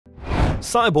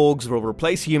Cyborgs will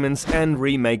replace humans and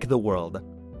remake the world.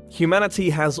 Humanity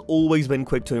has always been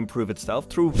quick to improve itself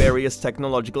through various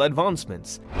technological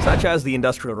advancements, such as the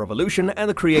Industrial Revolution and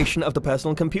the creation of the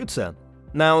personal computer.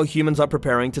 Now, humans are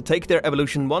preparing to take their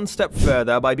evolution one step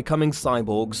further by becoming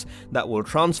cyborgs that will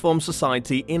transform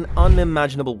society in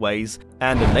unimaginable ways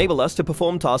and enable us to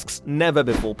perform tasks never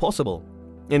before possible.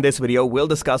 In this video, we'll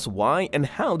discuss why and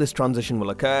how this transition will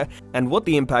occur and what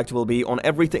the impact will be on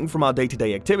everything from our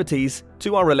day-to-day activities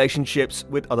to our relationships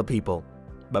with other people.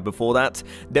 But before that,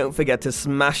 don't forget to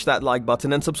smash that like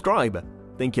button and subscribe.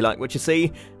 Think you like what you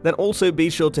see? Then also be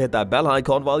sure to hit that bell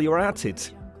icon while you're at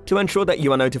it, to ensure that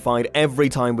you are notified every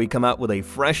time we come out with a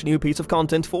fresh new piece of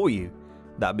content for you.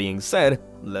 That being said,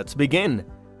 let's begin.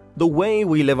 The way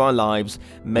we live our lives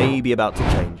may be about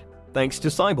to change, thanks to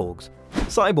cyborgs.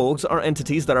 Cyborgs are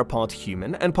entities that are part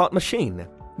human and part machine,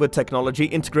 with technology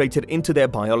integrated into their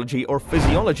biology or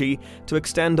physiology to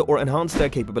extend or enhance their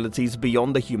capabilities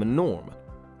beyond the human norm.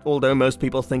 Although most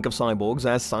people think of cyborgs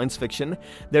as science fiction,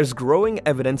 there's growing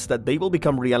evidence that they will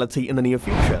become reality in the near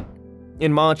future.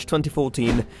 In March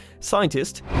 2014,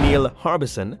 scientist Neil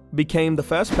Harbison became the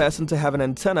first person to have an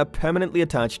antenna permanently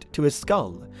attached to his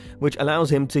skull, which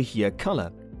allows him to hear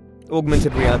color.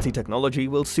 Augmented reality technology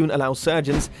will soon allow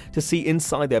surgeons to see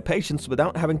inside their patients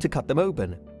without having to cut them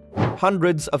open.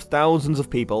 Hundreds of thousands of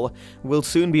people will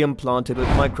soon be implanted with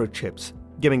microchips,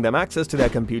 giving them access to their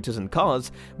computers and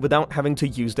cars without having to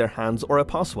use their hands or a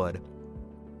password.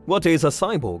 What is a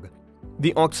cyborg?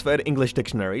 The Oxford English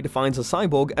Dictionary defines a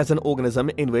cyborg as an organism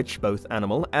in which both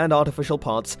animal and artificial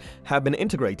parts have been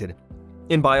integrated.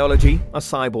 In biology, a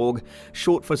cyborg,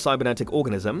 short for cybernetic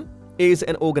organism, is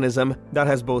an organism that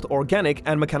has both organic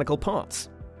and mechanical parts.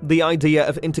 The idea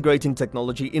of integrating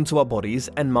technology into our bodies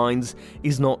and minds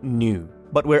is not new,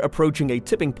 but we're approaching a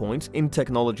tipping point in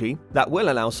technology that will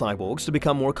allow cyborgs to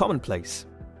become more commonplace.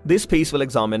 This piece will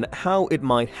examine how it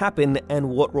might happen and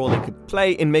what role it could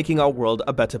play in making our world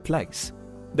a better place.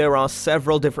 There are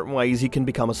several different ways you can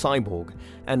become a cyborg,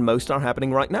 and most are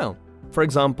happening right now. For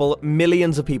example,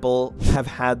 millions of people have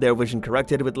had their vision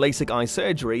corrected with LASIK eye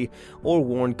surgery or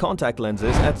worn contact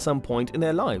lenses at some point in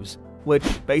their lives,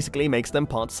 which basically makes them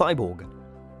part cyborg.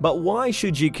 But why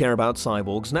should you care about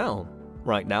cyborgs now?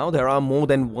 Right now, there are more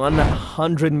than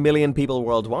 100 million people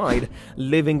worldwide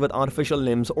living with artificial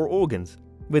limbs or organs.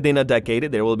 Within a decade,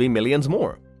 there will be millions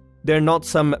more. They're not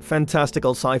some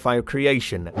fantastical sci-fi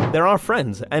creation. They're our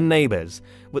friends and neighbors.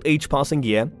 With each passing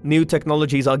year, new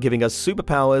technologies are giving us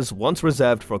superpowers once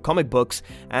reserved for comic books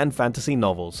and fantasy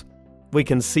novels. We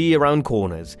can see around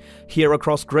corners, hear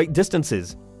across great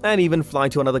distances, and even fly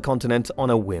to another continent on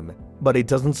a whim. But it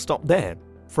doesn't stop there.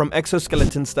 From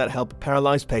exoskeletons that help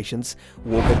paralyzed patients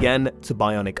walk again to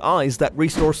bionic eyes that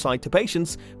restore sight to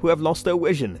patients who have lost their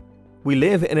vision. We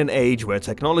live in an age where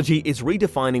technology is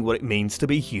redefining what it means to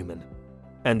be human.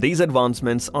 And these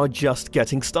advancements are just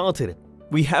getting started.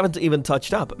 We haven't even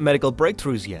touched up medical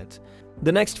breakthroughs yet.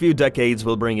 The next few decades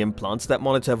will bring implants that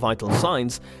monitor vital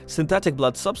signs, synthetic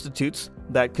blood substitutes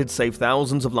that could save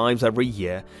thousands of lives every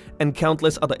year, and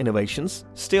countless other innovations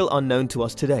still unknown to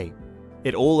us today.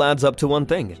 It all adds up to one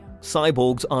thing: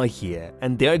 cyborgs are here,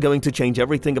 and they're going to change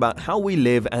everything about how we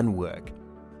live and work.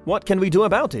 What can we do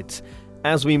about it?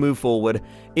 As we move forward,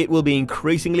 it will be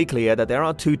increasingly clear that there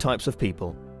are two types of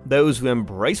people: those who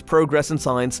embrace progress in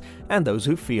science and those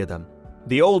who fear them.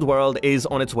 The old world is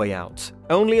on its way out.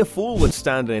 Only a fool would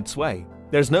stand in its way.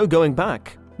 There's no going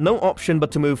back, no option but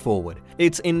to move forward.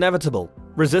 It's inevitable.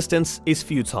 Resistance is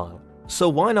futile. So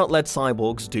why not let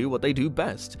cyborgs do what they do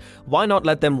best? Why not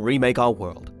let them remake our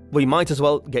world? We might as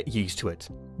well get used to it.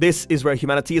 This is where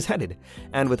humanity is headed,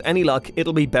 and with any luck,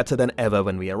 it'll be better than ever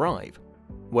when we arrive.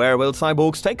 Where will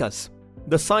cyborgs take us?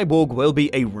 The cyborg will be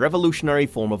a revolutionary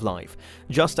form of life,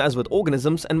 just as with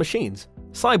organisms and machines.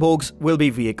 Cyborgs will be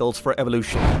vehicles for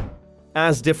evolution.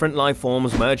 As different life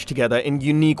forms merge together in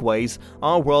unique ways,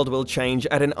 our world will change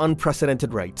at an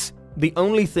unprecedented rate. The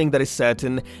only thing that is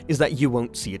certain is that you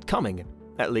won't see it coming,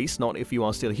 at least not if you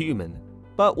are still human.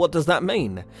 But what does that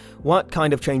mean? What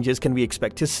kind of changes can we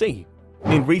expect to see?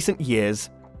 In recent years,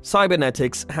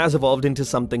 cybernetics has evolved into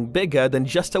something bigger than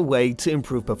just a way to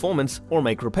improve performance or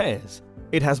make repairs.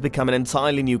 It has become an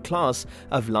entirely new class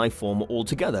of life form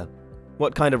altogether.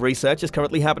 What kind of research is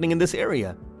currently happening in this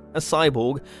area? A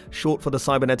cyborg, short for the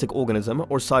cybernetic organism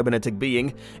or cybernetic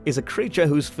being, is a creature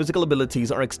whose physical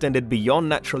abilities are extended beyond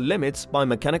natural limits by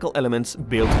mechanical elements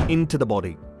built into the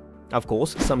body. Of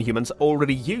course, some humans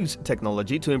already use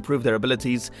technology to improve their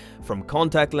abilities, from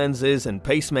contact lenses and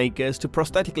pacemakers to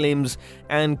prosthetic limbs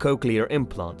and cochlear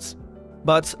implants.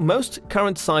 But most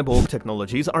current cyborg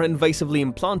technologies are invasively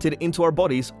implanted into our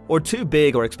bodies or too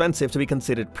big or expensive to be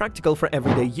considered practical for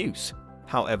everyday use.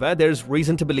 However, there's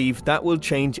reason to believe that will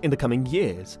change in the coming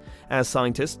years, as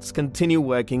scientists continue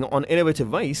working on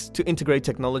innovative ways to integrate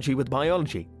technology with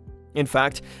biology. In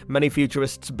fact, many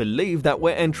futurists believe that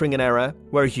we're entering an era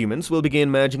where humans will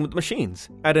begin merging with machines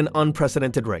at an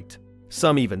unprecedented rate.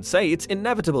 Some even say it's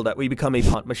inevitable that we become a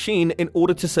part machine in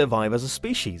order to survive as a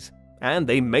species. And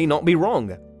they may not be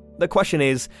wrong. The question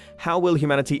is, how will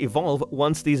humanity evolve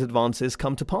once these advances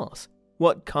come to pass?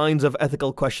 What kinds of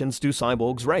ethical questions do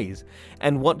cyborgs raise?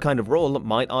 And what kind of role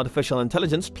might artificial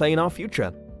intelligence play in our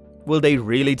future? Will they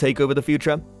really take over the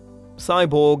future?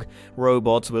 Cyborg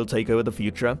robots will take over the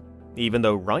future. Even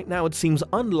though right now it seems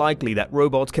unlikely that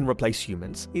robots can replace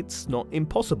humans, it's not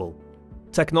impossible.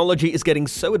 Technology is getting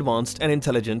so advanced and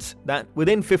intelligent that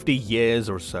within 50 years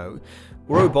or so,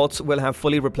 robots will have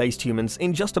fully replaced humans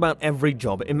in just about every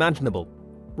job imaginable.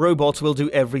 Robots will do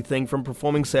everything from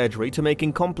performing surgery to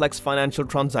making complex financial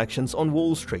transactions on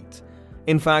Wall Street.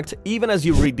 In fact, even as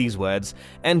you read these words,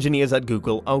 engineers at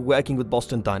Google are working with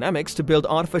Boston Dynamics to build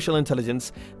artificial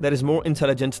intelligence that is more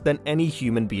intelligent than any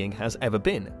human being has ever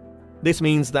been. This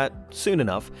means that, soon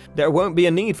enough, there won't be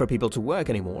a need for people to work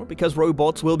anymore because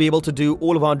robots will be able to do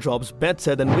all of our jobs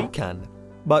better than we can.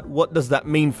 But what does that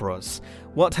mean for us?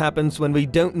 What happens when we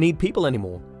don't need people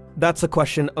anymore? That's a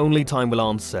question only time will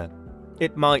answer.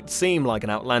 It might seem like an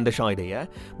outlandish idea,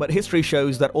 but history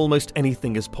shows that almost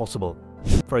anything is possible.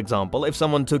 For example, if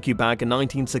someone took you back in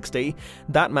 1960,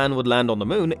 that man would land on the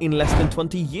moon in less than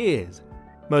 20 years.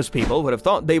 Most people would have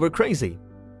thought they were crazy.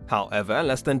 However,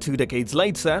 less than 2 decades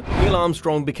later, Neil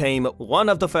Armstrong became one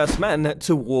of the first men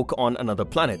to walk on another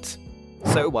planet.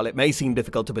 So while it may seem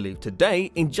difficult to believe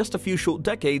today, in just a few short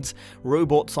decades,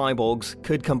 robot cyborgs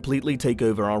could completely take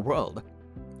over our world.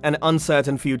 An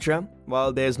uncertain future?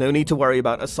 Well, there's no need to worry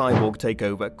about a cyborg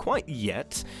takeover quite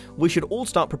yet. We should all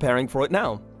start preparing for it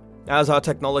now. As our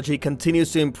technology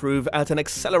continues to improve at an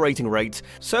accelerating rate,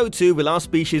 so too will our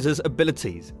species'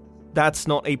 abilities. That's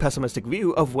not a pessimistic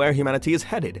view of where humanity is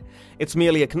headed. It's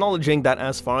merely acknowledging that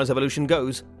as far as evolution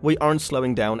goes, we aren't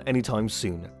slowing down anytime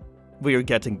soon. We are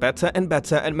getting better and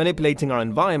better at manipulating our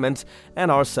environment and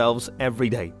ourselves every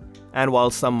day. And while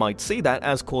some might see that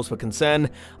as cause for concern,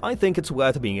 I think it's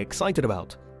worth being excited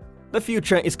about. The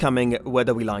future is coming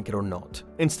whether we like it or not.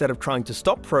 Instead of trying to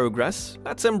stop progress,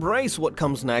 let's embrace what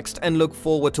comes next and look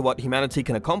forward to what humanity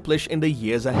can accomplish in the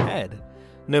years ahead.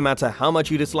 No matter how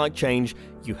much you dislike change,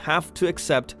 you have to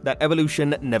accept that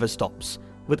evolution never stops.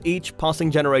 With each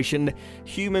passing generation,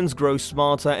 humans grow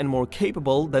smarter and more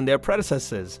capable than their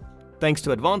predecessors, thanks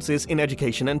to advances in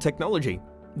education and technology.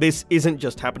 This isn't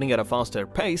just happening at a faster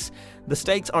pace, the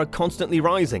stakes are constantly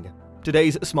rising.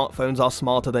 Today's smartphones are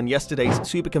smarter than yesterday's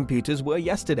supercomputers were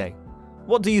yesterday.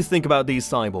 What do you think about these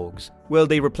cyborgs? Will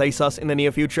they replace us in the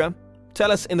near future?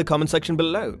 Tell us in the comment section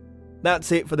below.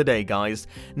 That's it for the day, guys.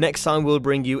 Next time we'll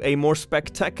bring you a more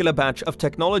spectacular batch of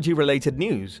technology-related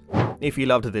news. If you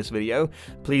loved this video,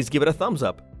 please give it a thumbs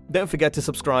up. Don't forget to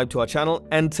subscribe to our channel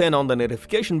and turn on the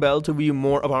notification bell to view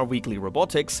more of our weekly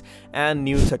robotics and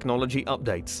new technology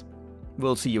updates.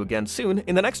 We'll see you again soon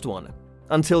in the next one.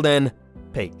 Until then,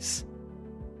 peace.